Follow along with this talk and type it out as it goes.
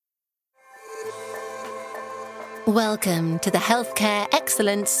Welcome to the Healthcare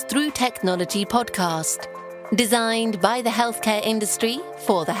Excellence Through Technology podcast. Designed by the healthcare industry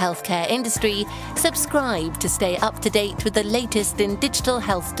for the healthcare industry, subscribe to stay up to date with the latest in digital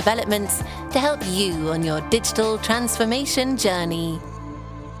health developments to help you on your digital transformation journey.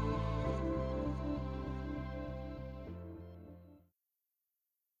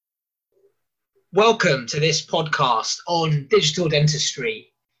 Welcome to this podcast on digital dentistry.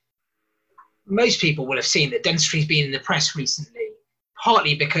 Most people will have seen that dentistry has been in the press recently,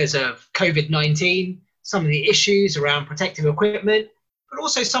 partly because of COVID-19, some of the issues around protective equipment, but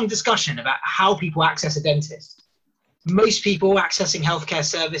also some discussion about how people access a dentist. Most people accessing healthcare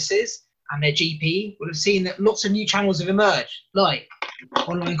services and their GP will have seen that lots of new channels have emerged, like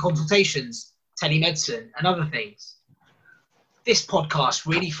online consultations, telemedicine, and other things. This podcast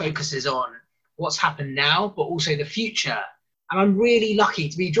really focuses on what's happened now, but also the future. And I'm really lucky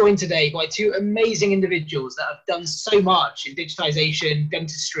to be joined today by two amazing individuals that have done so much in digitization,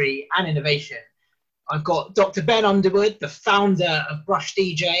 dentistry, and innovation. I've got Dr. Ben Underwood, the founder of Brush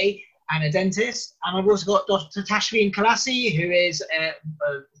DJ and a dentist. And I've also got Dr. Tashveen Kalassi, who is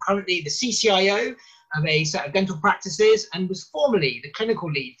currently the CCIO of a set of dental practices and was formerly the clinical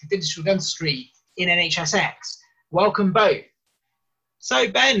lead for digital dentistry in NHSX. Welcome both.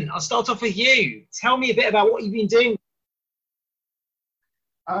 So Ben, I'll start off with you. Tell me a bit about what you've been doing.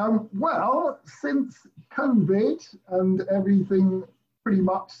 Well, since COVID and everything pretty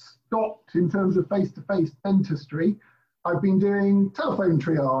much stopped in terms of face-to-face dentistry, I've been doing telephone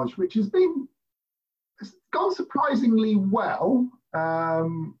triage, which it's gone surprisingly well.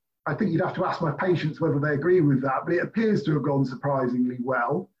 I think you'd have to ask my patients whether they agree with that, but it appears to have gone surprisingly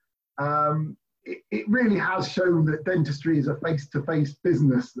well. It really has shown that dentistry is a face-to-face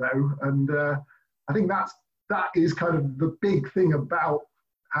business, though, and I think that is kind of the big thing about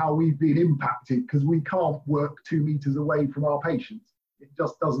how we've been impacted, because we can't work 2 meters away from our patients. It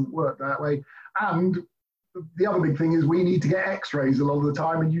just doesn't work that way. And the other big thing is we need to get x-rays a lot of the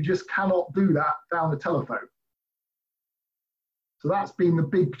time, and you just cannot do that down the telephone. So that's been the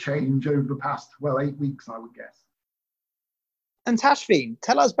big change over the past, 8 weeks, I would guess. And Tashveen,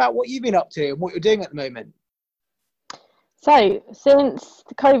 tell us about what you've been up to and what you're doing at the moment. So, since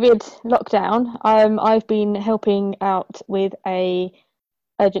the COVID lockdown, I've been helping out with a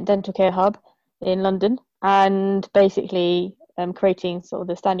urgent dental care hub in London, and basically creating sort of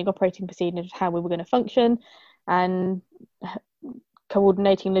the standing operating procedure of how we were going to function, and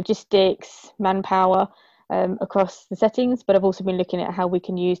coordinating logistics, manpower across the settings. But I've also been looking at how we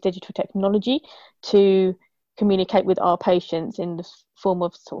can use digital technology to communicate with our patients in the form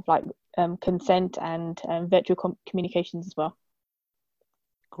of sort of like consent and virtual communications as well.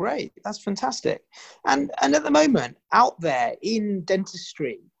 Great, that's fantastic. And at the moment, out there in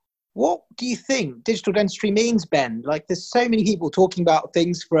dentistry, what do you think digital dentistry means, Ben? Like, there's so many people talking about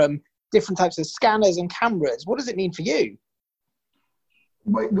things from different types of scanners and cameras. What does it mean for you?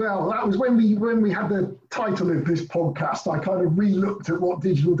 Well, that was when we had the title of this podcast. I kind of re-looked at what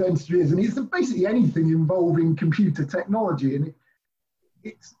digital dentistry is, and it's basically anything involving computer technology, and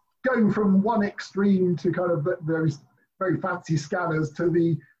it's going from one extreme to kind of very, very fancy scanners to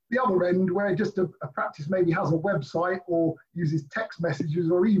the other end, where just a practice maybe has a website or uses text messages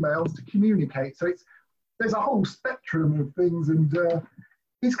or emails to communicate. So there's a whole spectrum of things, and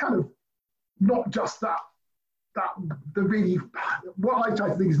it's kind of not just that the really, what I try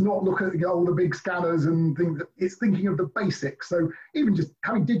to think is not look at all the big scanners and things. It's thinking of the basics. So even just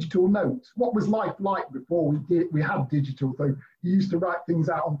having digital notes. What was life like before we had digital? So you used to write things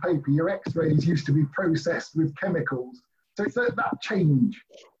out on paper. Your X-rays used to be processed with chemicals. So it's that change.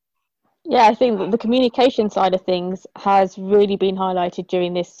 Yeah, I think that the communication side of things has really been highlighted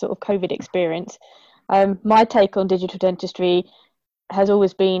during this sort of COVID experience. My take on digital dentistry has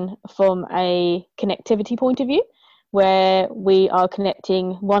always been from a connectivity point of view, where we are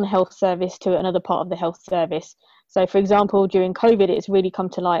connecting one health service to another part of the health service. So, for example, during COVID, it's really come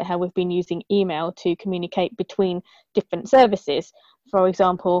to light how we've been using email to communicate between different services. For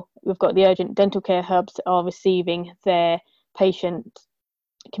example, we've got the urgent dental care hubs are receiving their patient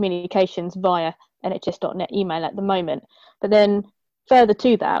communications via nhs.net email at the moment. But then further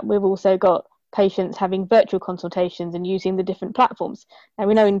to that, we've also got patients having virtual consultations and using the different platforms. Now,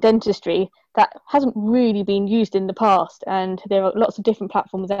 we know in dentistry that hasn't really been used in the past, and there are lots of different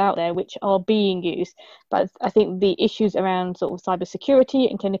platforms out there which are being used, but I think the issues around sort of cybersecurity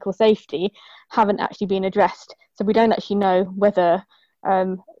and clinical safety haven't actually been addressed. So we don't actually know whether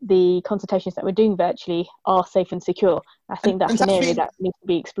the consultations that we're doing virtually are safe and secure. I think that's an area that needs to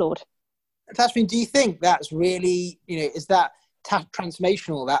be explored. Tashveen, do you think that's really, is that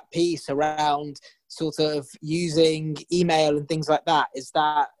transformational, that piece around sort of using email and things like that? Is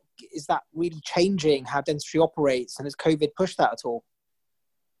that really changing how dentistry operates, and has COVID pushed that at all?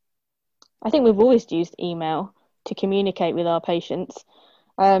 I think we've always used email to communicate with our patients.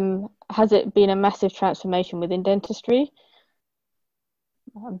 Has it been a massive transformation within dentistry?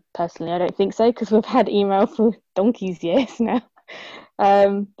 Personally, I don't think so, because we've had email for donkey's years now.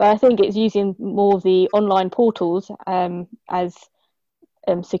 But I think it's using more of the online portals as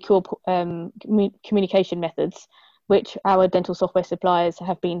secure communication methods, which our dental software suppliers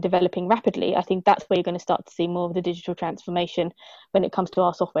have been developing rapidly. I think that's where you're going to start to see more of the digital transformation when it comes to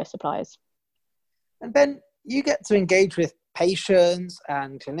our software suppliers. And Ben, you get to engage with patients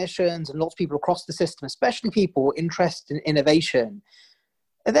and clinicians and lots of people across the system, especially people interested in innovation.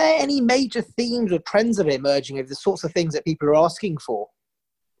 Are there any major themes or trends that are emerging of the sorts of things that people are asking for?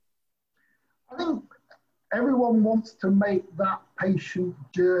 I think everyone wants to make that patient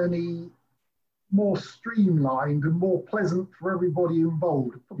journey more streamlined and more pleasant for everybody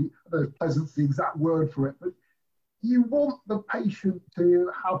involved. Probably, I don't know if pleasant's the exact word for it, but you want the patient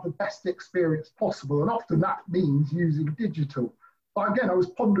to have the best experience possible, and often that means using digital. But again, I was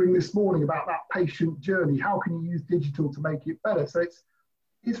pondering this morning about that patient journey. How can you use digital to make it better? So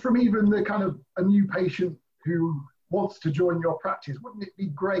it's from even the kind of a new patient who wants to join your practice. Wouldn't it be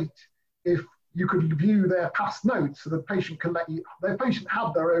great if you could view their past notes, so the patient can their patient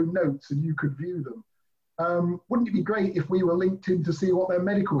have their own notes and you could view them? Wouldn't it be great if we were linked in to see what their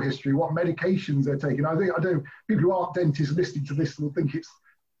medical history, what medications they're taking? I know people who aren't dentists listening to this will think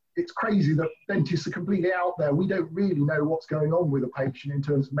it's crazy that dentists are completely out there. We don't really know what's going on with a patient in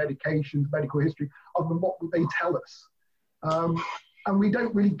terms of medications, medical history, other than what they tell us. And we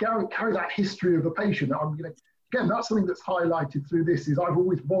don't really carry that history of the patient. Again, that's something that's highlighted through this. Is I've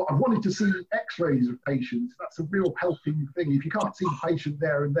wanted to see X-rays of patients. That's a real helping thing. If you can't see the patient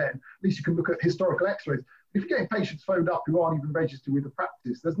there and then, at least you can look at historical X-rays. If you're getting patients phoned up who aren't even registered with the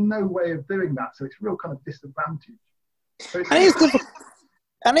practice, there's no way of doing that. So it's a real kind of disadvantage. So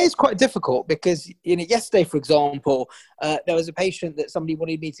and it's quite difficult because yesterday, for example, there was a patient that somebody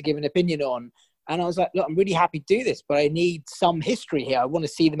wanted me to give an opinion on. And I was like, look, I'm really happy to do this, but I need some history here. I want to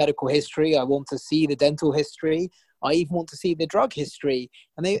see the medical history. I want to see the dental history. I even want to see the drug history.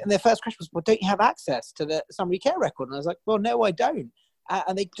 And their first question was, well, don't you have access to the summary care record? And I was like, well, no, I don't.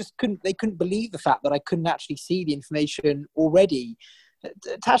 And they just couldn't believe the fact that I couldn't actually see the information already.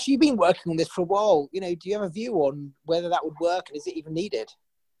 Tash, you've been working on this for a while. Do you have a view on whether that would work and is it even needed?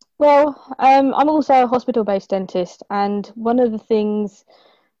 Well, I'm also a hospital-based dentist, and one of the things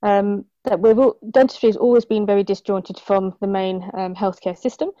that dentistry has always been very disjointed from the main healthcare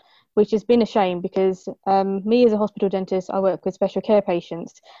system, which has been a shame because me as a hospital dentist, I work with special care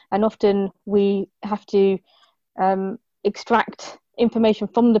patients, and often we have to extract information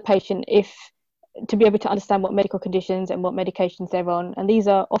from the patient to be able to understand what medical conditions and what medications they're on. And these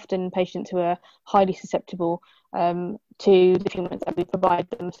are often patients who are highly susceptible to the treatments that we provide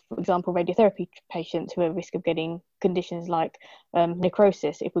them. For example, radiotherapy patients who are at risk of getting conditions like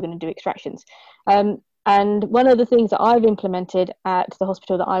necrosis if we're going to do extractions. And one of the things that I've implemented at the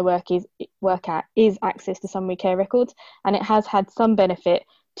hospital that I work at is access to summary care records, and it has had some benefit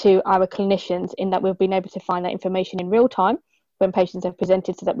to our clinicians in that we've been able to find that information in real time when patients have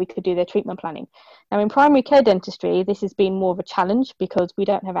presented so that we could do their treatment planning. Now, in primary care dentistry, this has been more of a challenge because we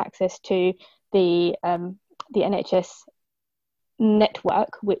don't have access to the NHS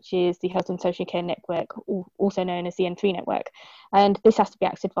network, which is the Health and Social Care Network, also known as the N3 network. And this has to be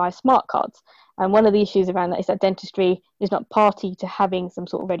accessed via smart cards. And one of the issues around that is that dentistry is not party to having some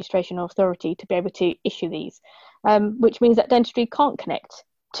sort of registration or authority to be able to issue these, which means that dentistry can't connect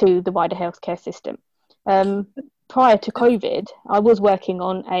to the wider healthcare system. Prior to COVID, I was working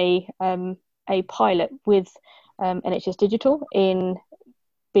on a pilot with NHS Digital in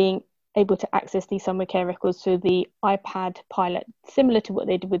being able to access these summary care records through the iPad pilot, similar to what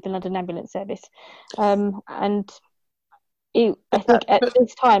they did with the London Ambulance Service. And I think at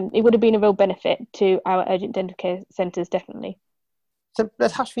this time, it would have been a real benefit to our urgent dental care centres, definitely. So,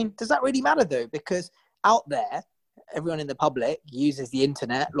 Hashmin, does that really matter, though? Because out there, everyone in the public uses the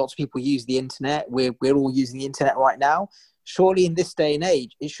internet. Lots of people use the internet. We're all using the internet right now. Surely in this day and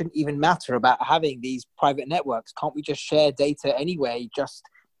age, it shouldn't even matter about having these private networks. Can't we just share data anyway, just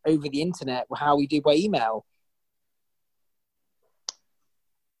over the internet, how we do by email?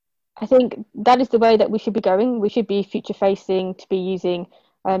 I think that is the way that we should be going. We should be future facing to be using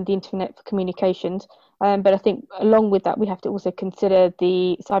the internet for communications. But I think along with that, we have to also consider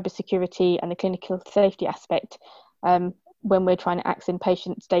the cybersecurity and the clinical safety aspect when we're trying to access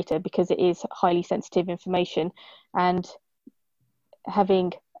patients' data, because it is highly sensitive information. And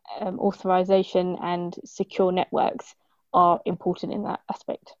having authorization and secure networks are important in that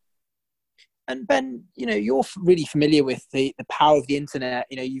aspect. And Ben, you're really familiar with the power of the internet.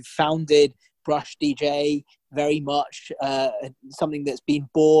 You've founded Brush DJ, very much something that's been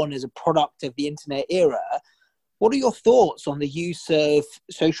born as a product of the internet era. What are your thoughts on the use of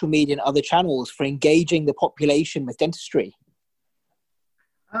social media and other channels for engaging the population with dentistry?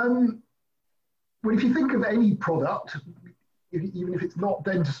 Well, if you think of any product, even if it's not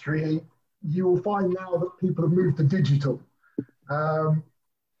dentistry, you will find now that people have moved to digital.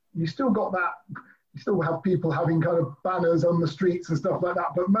 You still have people having kind of banners on the streets and stuff like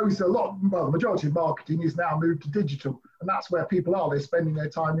that, but the majority of marketing is now moved to digital, and that's where people are. They're spending their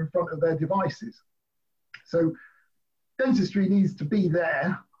time in front of their devices. So dentistry needs to be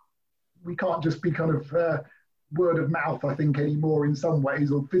there. We can't just be kind of word of mouth, I think, anymore in some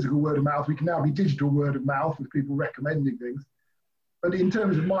ways, or physical word of mouth. We can now be digital word of mouth with people recommending things. But in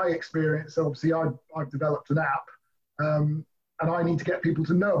terms of my experience, obviously I've developed an app, and I need to get people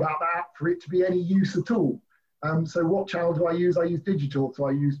to know about that for it to be any use at all. So what channel do I use? I use digital. So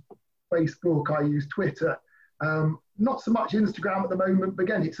I use Facebook, I use Twitter. Not so much Instagram at the moment, but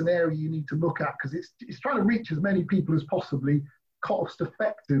again, it's an area you need to look at because it's trying to reach as many people as possibly cost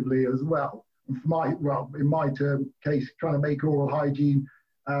effectively as well. And in my case, trying to make oral hygiene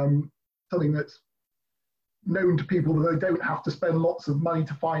something that's known to people that they don't have to spend lots of money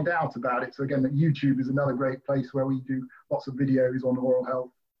to find out about it. So again, YouTube is another great place where we do lots of videos on oral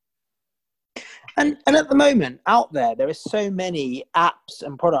health. And at the moment, out there are so many apps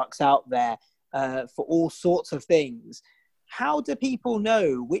and products out there for all sorts of things. How do people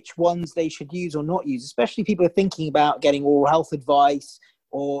know which ones they should use or not use, especially people are thinking about getting oral health advice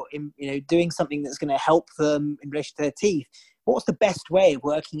or doing something that's going to help them in relation to their teeth? What's the best way of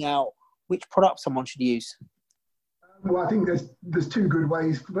working out which product someone should use? Well, I think there's two good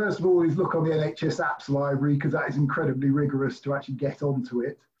ways. First of all is look on the NHS apps library, because that is incredibly rigorous to actually get onto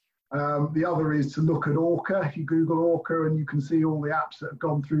it. The other is to look at Orca. If you Google Orca, and you can see all the apps that have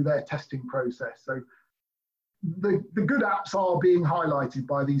gone through their testing process. So the good apps are being highlighted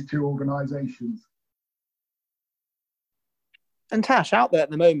by these two organisations. And Tash, out there at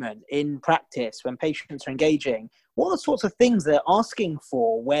the moment in practice, when patients are engaging, what are the sorts of things they're asking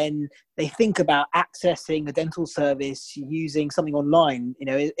for when they think about accessing a dental service using something online?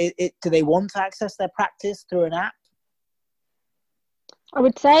 Do they want to access their practice through an app? I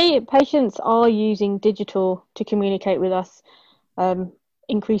would say patients are using digital to communicate with us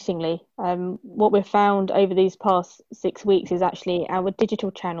increasingly. What we've found over these past 6 weeks is actually our digital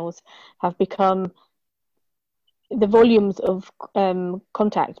channels have become the volumes of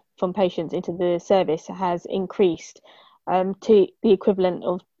contact from patients into the service has increased to the equivalent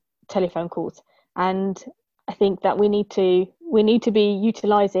of telephone calls, and I think that we need to be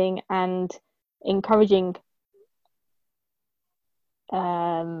utilising and encouraging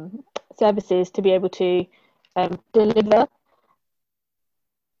services to be able to deliver.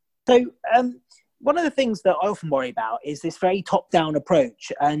 So one of the things that I often worry about is this very top-down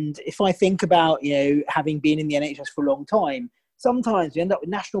approach. And if I think about, having been in the NHS for a long time, sometimes we end up with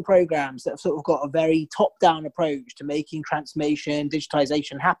national programs that have sort of got a very top-down approach to making transformation,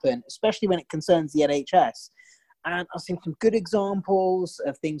 digitization happen, especially when it concerns the NHS. And I've seen some good examples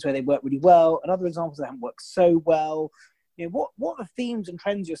of things where they work really well, and other examples that haven't worked so well. What are the themes and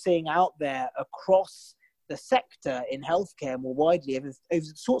trends you're seeing out there across the sector in healthcare more widely of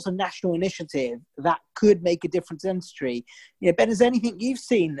sorts of national initiative that could make a difference in dentistry? Ben, is there anything you've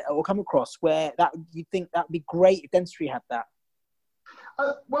seen or come across where that you think that would be great if dentistry had that?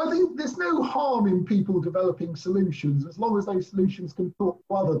 Well, I think there's no harm in people developing solutions as long as those solutions can talk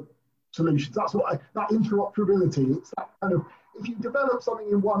to other solutions. That's that interoperability. It's that kind of, if you develop something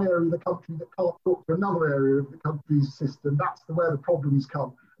in one area of the country that can't talk to another area of the country's system, that's where the problems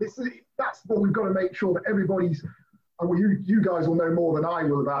come. That's what we've got to make sure that everybody's, well, you guys will know more than I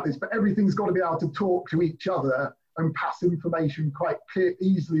will about this, but everything's got to be able to talk to each other and pass information quite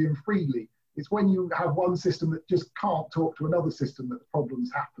easily and freely. It's when you have one system that just can't talk to another system that the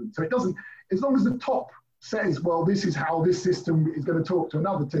problems happen. So it doesn't, as long as the top says, well, this is how this system is going to talk to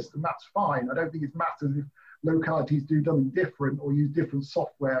another system, that's fine. I don't think it matters if localities do something different or use different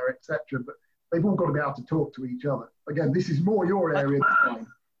software, etc. But they've all got to be able to talk to each other. Again, this is more your area than mine.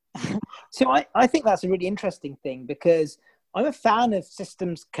 So I think that's a really interesting thing, because I'm a fan of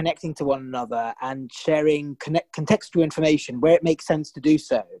systems connecting to one another and sharing contextual information where it makes sense to do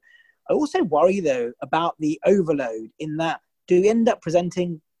so. I also worry, though, about the overload, in that do we end up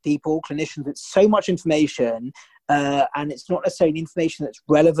presenting people, clinicians, with so much information and it's not necessarily information that's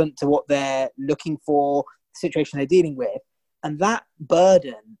relevant to what they're looking for, the situation they're dealing with. And that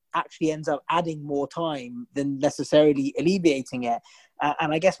burden actually ends up adding more time than necessarily alleviating it.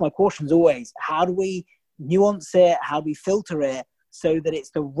 And I guess my caution is always, how do we nuance it? How do we filter it so that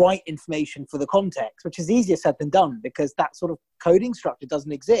it's the right information for the context, which is easier said than done because that sort of coding structure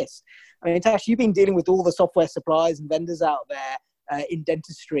doesn't exist. I mean, Tash, you've been dealing with all the software suppliers and vendors out there in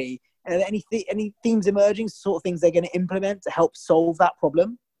dentistry. Are there any themes emerging, sort of things they're going to implement to help solve that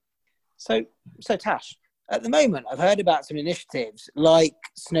problem? So Tash, at the moment, I've heard about some initiatives like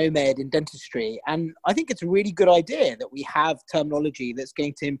SNOMED in dentistry, and I think it's a really good idea that we have terminology that's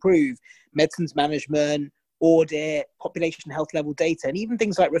going to improve medicines management, audit, population health level data, and even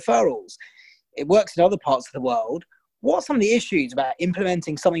things like referrals. It works in other parts of the world. What are some of the issues about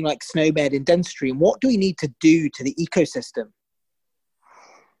implementing something like SNOMED in dentistry, and what do we need to do to the ecosystem?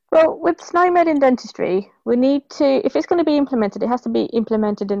 Well, with SNOMED in dentistry, we need to, if it's going to be implemented, it has to be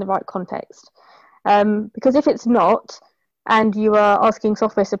implemented in the right context. Because if it's not, and you are asking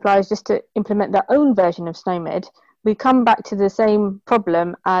software suppliers just to implement their own version of SNOMED, we come back to the same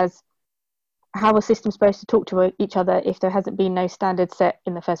problem as how a system's supposed to talk to each other if there hasn't been no standard set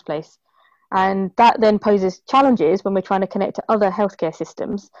in the first place. And that then poses challenges when we're trying to connect to other healthcare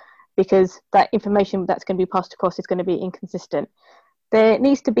systems, because that information that's going to be passed across is going to be inconsistent. There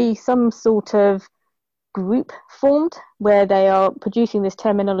needs to be some sort of group formed where they are producing this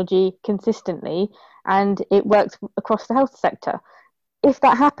terminology consistently and it works across the health sector. If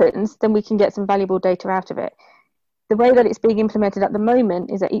that happens, then we can get some valuable data out of it. The way that it's being implemented at the moment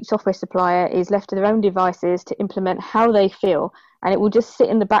is that each software supplier is left to their own devices to implement how they feel, and it will just sit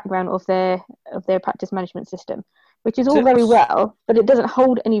in the background of their practice management system, which is all very well, but it doesn't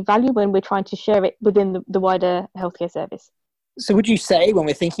hold any value when we're trying to share it within the wider healthcare service. So would you say, when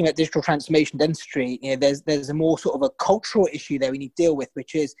we're thinking about digital transformation dentistry, there's a more sort of a cultural issue there we need to deal with,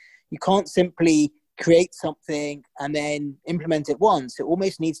 which is you can't simply create something and then implement it once. It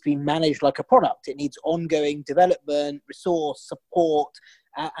almost needs to be managed like a product. It needs ongoing development, resource, support,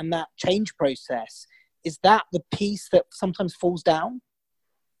 and that change process. Is that the piece that sometimes falls down?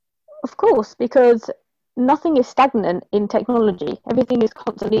 Of course, because nothing is stagnant in technology. Everything is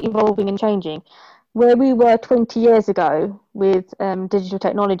constantly evolving and changing. Where we were 20 years ago with digital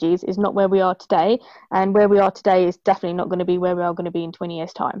technologies is not where we are today, and where we are today is definitely not going to be where we are going to be in 20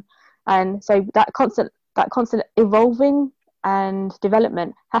 years' time. And so that constant evolving and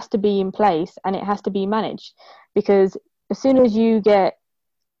development has to be in place, and it has to be managed, because as soon as you get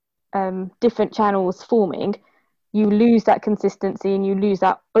different channels forming, you lose that consistency and you lose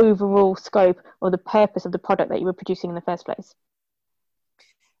that overall scope or the purpose of the product that you were producing in the first place.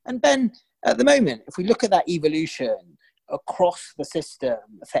 And Ben, at the moment, if we look at that evolution across the system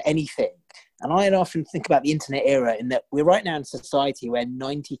for anything, and I often think about the internet era in that we're right now in a society where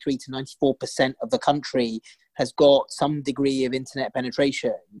 93 to 94% of the country has got some degree of internet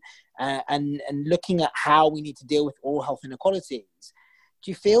penetration, and looking at how we need to deal with oral health inequalities. Do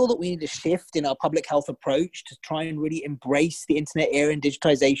you feel that we need a shift in our public health approach to try and really embrace the internet era and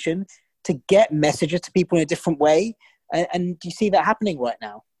digitization to get messages to people in a different way? And do you see that happening right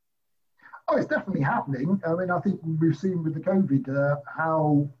now? Oh, it's definitely happening. I mean, I think we've seen with the COVID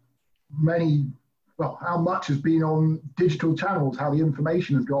how much has been on digital channels, how the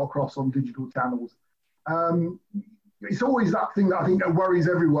information has got across on digital channels. It's always that thing that I think that worries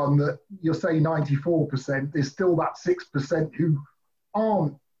everyone, that you're saying 94%, there's still that 6% who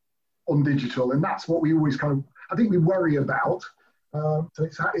aren't on digital, and that's what we always I think we worry about. So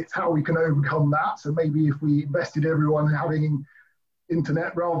it's how we can overcome that. So maybe if we invested everyone in having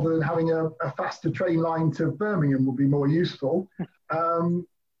internet rather than having a faster train line to Birmingham would be more useful.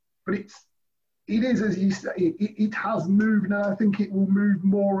 But it is, as you say, it has moved, and I think it will move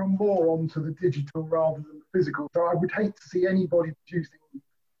more and more onto the digital rather than the physical. So I would hate to see anybody producing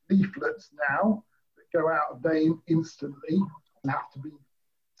leaflets now that go out of date instantly and have to be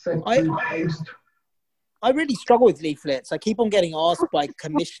sent through post. I really struggle with leaflets. I keep on getting asked by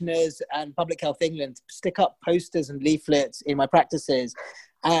commissioners and Public Health England to stick up posters and leaflets in my practices.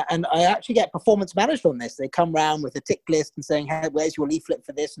 And I actually get performance managed on this. They come round with a tick list and saying, hey, where's your leaflet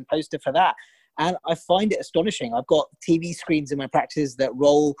for this and poster for that? And I find it astonishing. I've got TV screens in my practice that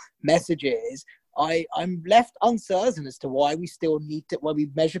roll messages. I'm left uncertain as to why we still need to, why we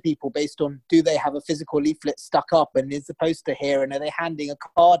measure people based on, do they have a physical leaflet stuck up and is the poster here and are they handing a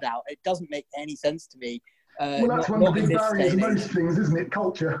card out? It doesn't make any sense to me. Well, that's one of the big barriers in most things, isn't it?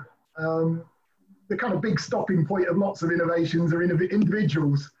 Culture. The kind of big stopping point of lots of innovations are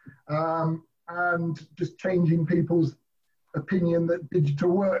individuals, and just changing people's opinion that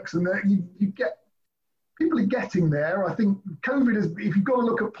digital works, and that you get people are getting there. I think COVID is, if you've got to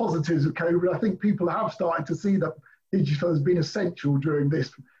look at positives of COVID, I think people have started to see that digital has been essential during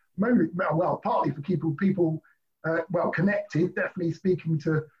this moment. Well, partly for people connected, definitely speaking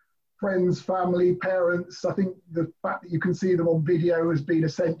to friends, family, parents. I think the fact that you can see them on video has been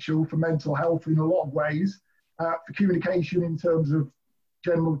essential for mental health in a lot of ways. For communication in terms of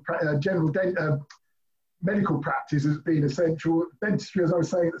medical practice has been essential. Dentistry, as I was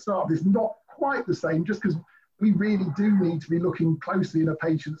saying at the start, is not quite the same, just because we really do need to be looking closely in a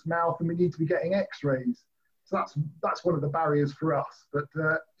patient's mouth, and we need to be getting x-rays. So that's one of the barriers for us. But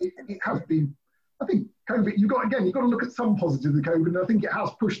it has been, I think COVID, you've got to look at some positives of COVID, and I think it has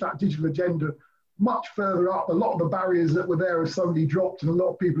pushed that digital agenda much further up. A lot of the barriers that were there have suddenly dropped, and a lot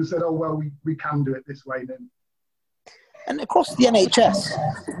of people have said, oh, well, we can do it this way then. And across the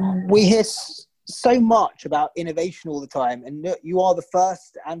NHS, we hear so much about innovation all the time, and you are the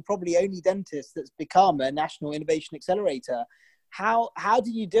first and probably only dentist that's become a national innovation accelerator. How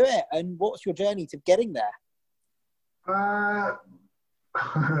do you do it, and what's your journey to getting there?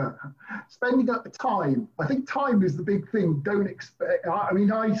 Spending up the time. I think time is the big thing. Don't expect. I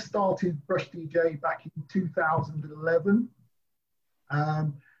mean, I started Brush DJ back in 2011,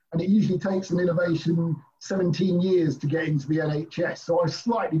 and it usually takes an innovation 17 years to get into the NHS. So I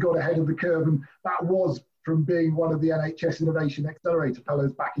slightly got ahead of the curve, and that was from being one of the NHS Innovation Accelerator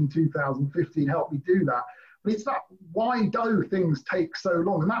Fellows back in 2015, helped me do that. But it's that, why do things take so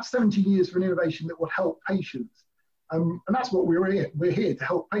long? And that's 17 years for an innovation that will help patients. And that's what we're here to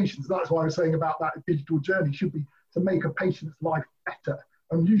help patients. That's why I was saying about that digital journey should be to make a patient's life better.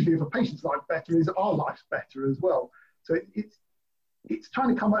 And usually if a patient's life better, is our life better as well. So it's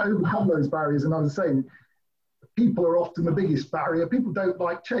trying to overcome those barriers. And I was saying, people are often the biggest barrier. People don't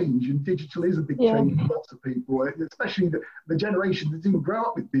like change, and digital is a big change for lots of people, especially the generation that didn't grow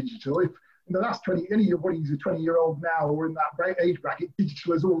up with digital. If in the last 20, anybody's a 20-year-old now or in that age bracket,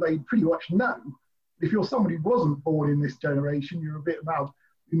 digital is all they pretty much know. If you're somebody who wasn't born in this generation, you're a bit about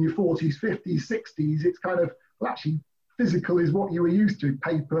in your 40s, 50s, 60s, it's kind of, well, actually, physical is what you were used to,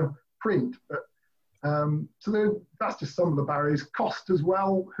 paper, print. But so that's just some of the barriers. Cost as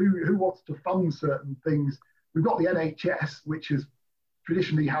well. Who wants to fund certain things? We've got the NHS, which has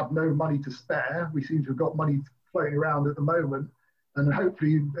traditionally had no money to spare. We seem to have got money floating around at the moment. And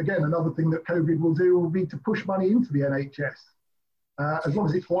hopefully, again, another thing that COVID will do will be to push money into the NHS, as long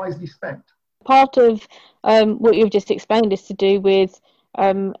as it's wisely spent. Part of what you've just explained is to do with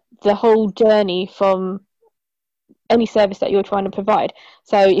the whole journey from any service that you're trying to provide.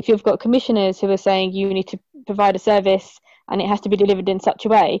 So if you've got commissioners who are saying you need to provide a service and it has to be delivered in such a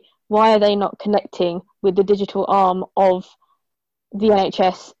way, why are they not connecting with the digital arm of the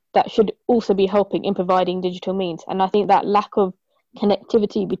NHS that should also be helping in providing digital means? And I think that lack of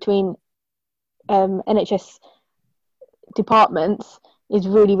connectivity between NHS departments is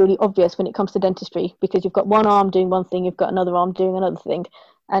really, really obvious when it comes to dentistry, because you've got one arm doing one thing, you've got another arm doing another thing,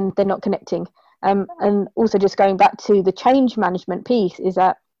 and they're not connecting. And also just going back to the change management piece is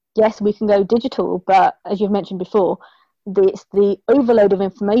that, yes, we can go digital, but as you've mentioned before, it's the overload of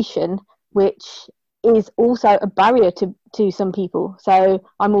information which is also a barrier to some people. So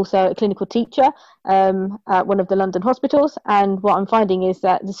I'm also a clinical teacher at one of the London hospitals, and what I'm finding is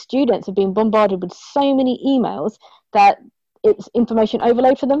that the students have been bombarded with so many emails that it's information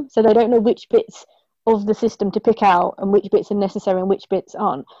overload for them, so they don't know which bits of the system to pick out and which bits are necessary and which bits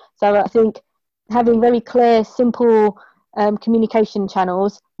aren't. So I think having very clear, simple communication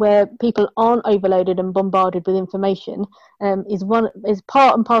channels where people aren't overloaded and bombarded with information is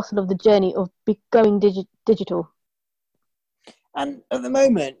part and parcel of the journey of going digital. And at the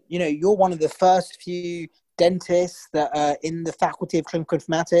moment, you're one of the first few dentists that are in the Faculty of Clinical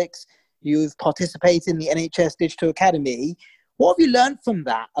Informatics. You've participated in the NHS Digital Academy. What have you learned from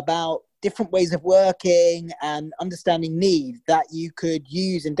that about different ways of working and understanding need that you could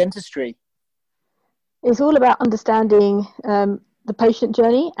use in dentistry? It's all about understanding the patient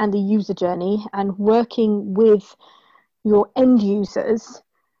journey and the user journey, and working with your end users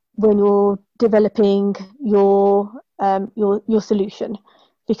when you're developing your solution,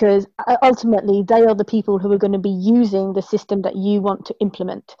 because ultimately they are the people who are going to be using the system that you want to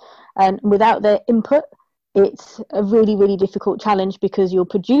implement, and without their input it's a really, really difficult challenge, because you'll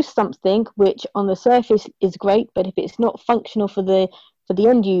produce something which on the surface is great, but if it's not functional for the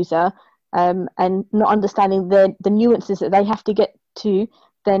end user, and not understanding the nuances that they have to get to,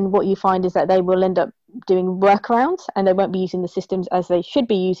 then what you find is that they will end up doing workarounds and they won't be using the systems as they should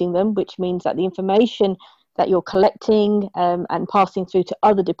be using them, which means that the information that you're collecting and passing through to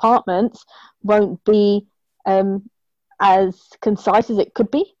other departments won't be as concise as it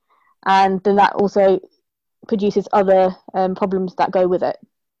could be, and then that also produces other problems that go with it.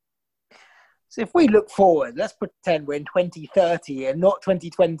 So if we look forward, let's pretend we're in 2030 and not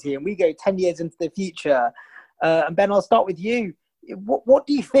 2020, and we go 10 years into the future. And Ben, I'll start with you. What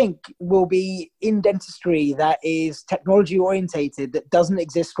do you think will be in dentistry that is technology orientated that doesn't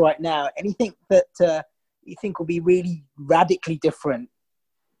exist right now? Anything that you think will be really radically different?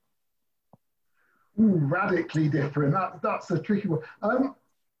 Ooh, radically different. That's a tricky one.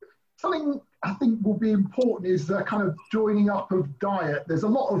 Something I think will be important is the kind of joining up of diet. There's a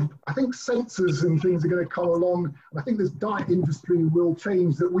lot of, I think, sensors and things are going to come along. I think this diet industry will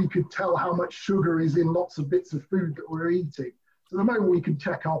change, that we could tell how much sugar is in lots of bits of food that we're eating. So the moment we can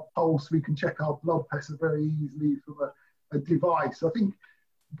check our pulse, we can check our blood pressure very easily from a device. I think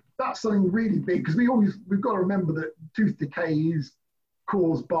that's something really big, because we've got to remember that tooth decay is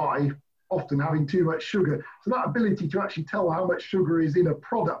caused by often having too much sugar. So that ability to actually tell how much sugar is in a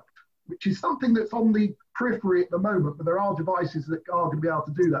product, which is something that's on the periphery at the moment, but there are devices that are going to be able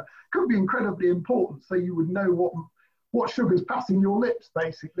to do that, could be incredibly important. So you would know what sugar's passing your lips,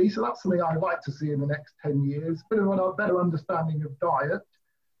 basically. So that's something I'd like to see in the next 10 years, a bit of a better understanding of diet.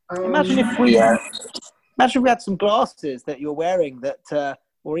 Imagine if we had some glasses that you're wearing that,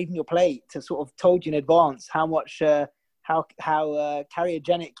 or even your plate, to sort of told you in advance how much, how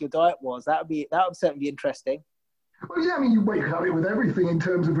carcinogenic your diet was. That would certainly be interesting. Well, yeah, I mean, you have it with everything in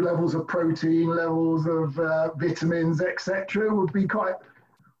terms of levels of protein, levels of vitamins, etc. Would be quite.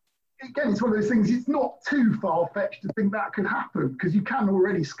 Again, it's one of those things. It's not too far-fetched to think that could happen, because you can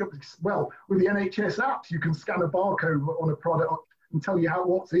already, well, with the NHS apps, you can scan a barcode on a product and tell you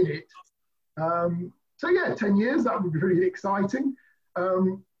what's in it. So yeah, 10 years, that would be pretty exciting.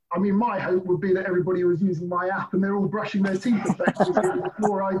 I mean, my hope would be that everybody was using my app and they're all brushing their teeth effectively with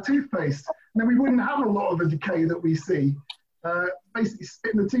fluoride toothpaste. And then we wouldn't have a lot of the decay that we see. Basically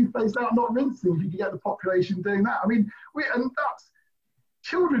spitting the toothpaste out, not rinsing, if you could get the population doing that. I mean,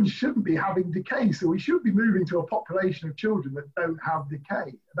 children shouldn't be having decay, so we should be moving to a population of children that don't have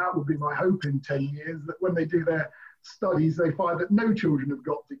decay. That would be my hope in 10 years, that when they do their studies, they find that no children have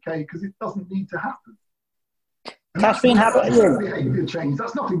got decay, because it doesn't need to happen. Catherine, how about you? Behaviour change.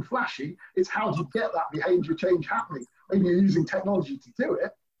 That's nothing flashy. It's how do you get that behaviour change happening? Maybe you're using technology to do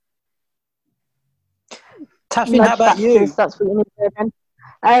it. Catherine, how about you? That's what you need to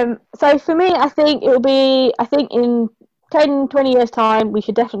do. So for me, I think in 10, 20 years' time, we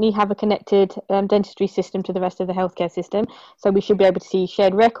should definitely have a connected dentistry system to the rest of the healthcare system. So we should be able to see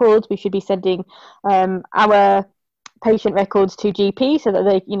shared records. We should be sending our patient records to GP, so that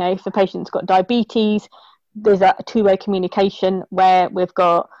they, if the patient's got diabetes, there's a two-way communication where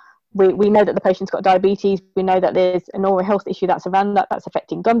we know that the patient's got diabetes, we know that there's an oral health issue that's around that's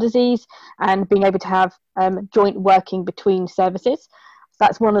affecting gum disease, and being able to have joint working between services. So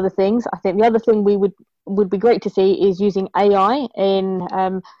that's one of the things. I think the other thing we would be great to see is using AI in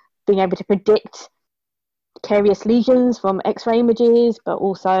being able to predict carious lesions from X-ray images, but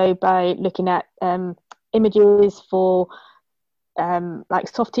also by looking at images for like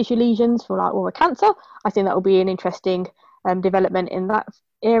soft tissue lesions for like oral cancer. I think that will be an interesting development in that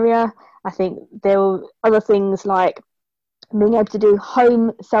area. I think there are other things like being able to do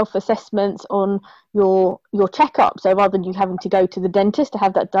home self-assessments on your checkup. So rather than you having to go to the dentist to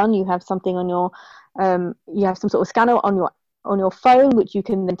have that done, you have something on your you have some sort of scanner on your phone, which you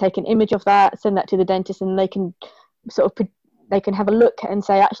can then take an image of that, send that to the dentist, and they can have a look and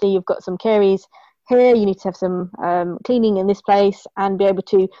say, actually, you've got some caries here, you need to have some cleaning in this place, and be able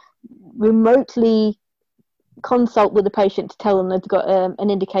to remotely consult with the patient to tell them they've got an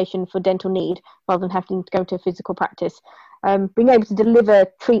indication for dental need, rather than having to go to a physical practice. Being able to deliver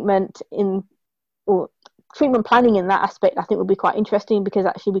treatment or treatment planning in that aspect, I think would be quite interesting, because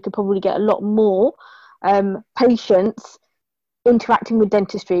actually we could probably get a lot more patients interacting with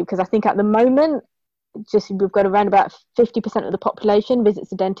dentistry, because I think at the moment we've got around about 50% of the population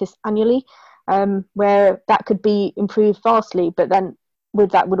visits the dentist annually, where that could be improved vastly, but then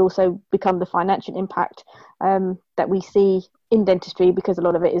with that would also become the financial impact that we see in dentistry, because a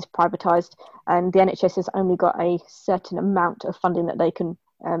lot of it is privatised, and the NHS has only got a certain amount of funding that they can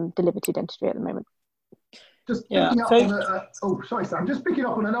deliver to dentistry at the moment. Just picking up on sorry, Sam. Just picking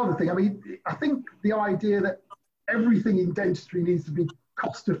up on another thing. I mean, I think the idea that everything in dentistry needs to be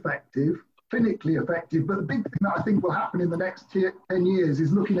cost effective, clinically effective, but the big thing that I think will happen in the next 10 years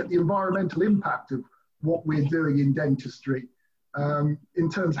is looking at the environmental impact of what we're doing in dentistry, in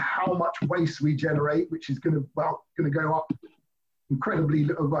terms of how much waste we generate, which is going to go up incredibly.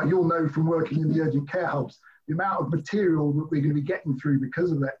 Well, you'll know from working in the urgent care hubs, the amount of material that we're going to be getting through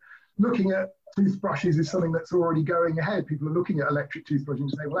because of it. Looking at toothbrushes is something that's already going ahead. People are looking at electric toothbrushes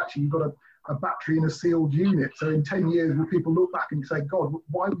and say, well, actually, you've got a battery in a sealed unit. So in 10 years, will people look back and say, God,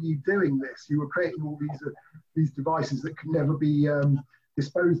 why were you doing this? You were creating all these devices that could never be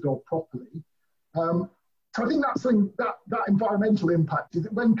disposed of properly. So I think that's that environmental impact is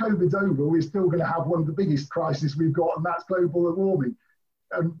that when COVID's over, we're still going to have one of the biggest crises we've got, and that's global warming.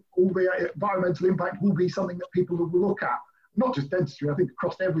 And all the environmental impact will be something that people will look at, not just dentistry, I think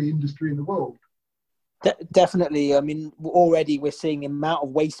across every industry in the world. Definitely. I mean, already we're seeing the amount of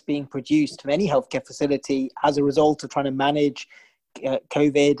waste being produced from any healthcare facility as a result of trying to manage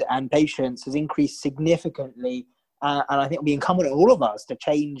COVID and patients has increased significantly. And I think it'll be incumbent on all of us to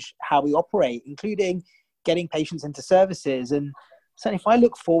change how we operate, including getting patients into services. And certainly if I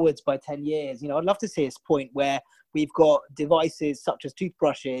look forwards by 10 years, I'd love to see this point where we've got devices such as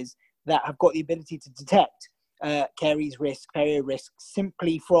toothbrushes that have got the ability to detect caries risk, caries risk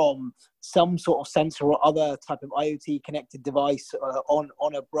simply from some sort of sensor or other type of IoT connected device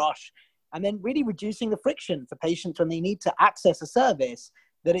on a brush, and then really reducing the friction for patients when they need to access a service,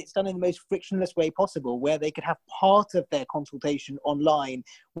 that it's done in the most frictionless way possible, where they could have part of their consultation online,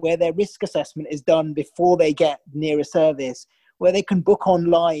 where their risk assessment is done before they get near a service, where they can book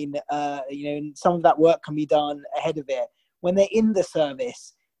online, and some of that work can be done ahead of it. When they're in the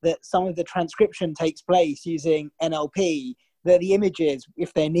service, that some of the transcription takes place using NLP, that the images,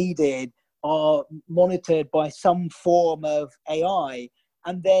 if they're needed, are monitored by some form of AI.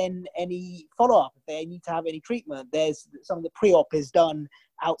 And then any follow-up, if they need to have any treatment, there's some of the pre-op is done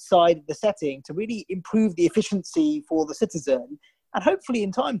outside of the setting to really improve the efficiency for the citizen, and hopefully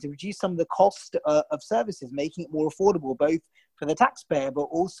in time to reduce some of the cost of services, making it more affordable, both for the taxpayer, but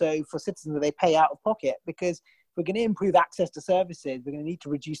also for citizens that they pay out of pocket. Because if we're going to improve access to services, we're going to need to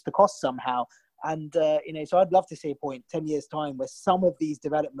reduce the cost somehow. And, so I'd love to see a point 10 years time where some of these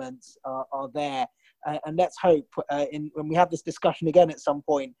developments are there. And let's hope when we have this discussion again at some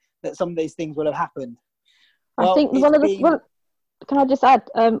point that some of these things will have happened. I think can I just add?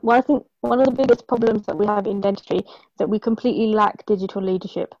 I think one of the biggest problems that we have in dentistry is that we completely lack digital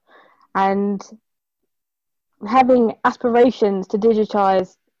leadership, and having aspirations to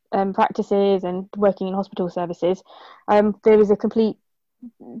digitize practices and working in hospital services, there is a complete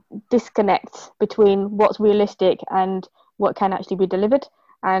disconnect between what's realistic and what can actually be delivered.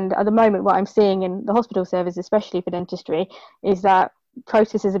 And at the moment, what I'm seeing in the hospital service, especially for dentistry, is that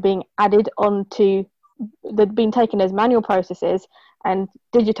processes are being added onto, they're being taken as manual processes and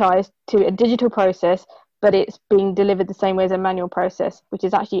digitized to a digital process, but it's being delivered the same way as a manual process, which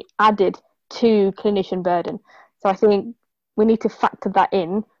is actually added to clinician burden. So I think we need to factor that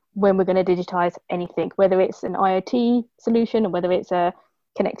in when we're going to digitize anything, whether it's an IoT solution or whether it's a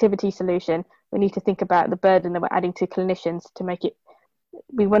connectivity solution. We need to think about the burden that we're adding to clinicians to make it,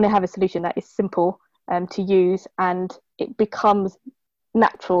 we want to have a solution that is simple to use and it becomes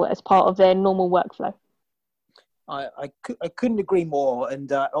natural as part of their normal workflow. I couldn't agree more,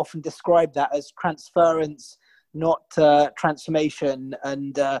 and I often describe that as transference, not transformation.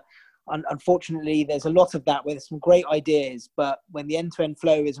 And unfortunately, there's a lot of that with some great ideas, but when the end-to-end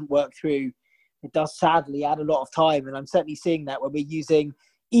flow isn't worked through, it does sadly add a lot of time. And I'm certainly seeing that when we're using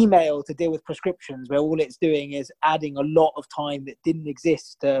email to deal with prescriptions, where all it's doing is adding a lot of time that didn't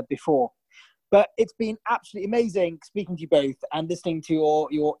exist before. But it's been absolutely amazing speaking to you both and listening to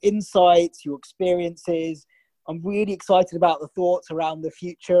your insights, your experiences. I'm really excited about the thoughts around the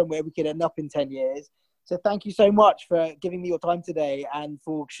future and where we could end up in 10 years. So thank you so much for giving me your time today and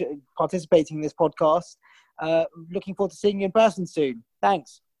for participating in this podcast. Looking forward to seeing you in person soon.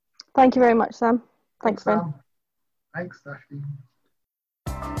 Thanks. Thank you very much, Sam. Thanks, Ben. Sam. Thanks, Ashley.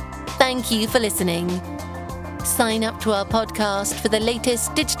 Thank you for listening. Sign up to our podcast for the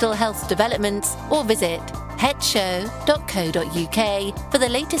latest digital health developments or visit hetshow.co.uk for the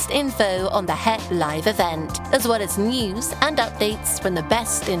latest info on the HET live event, as well as news and updates from the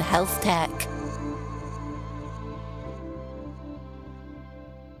best in health tech.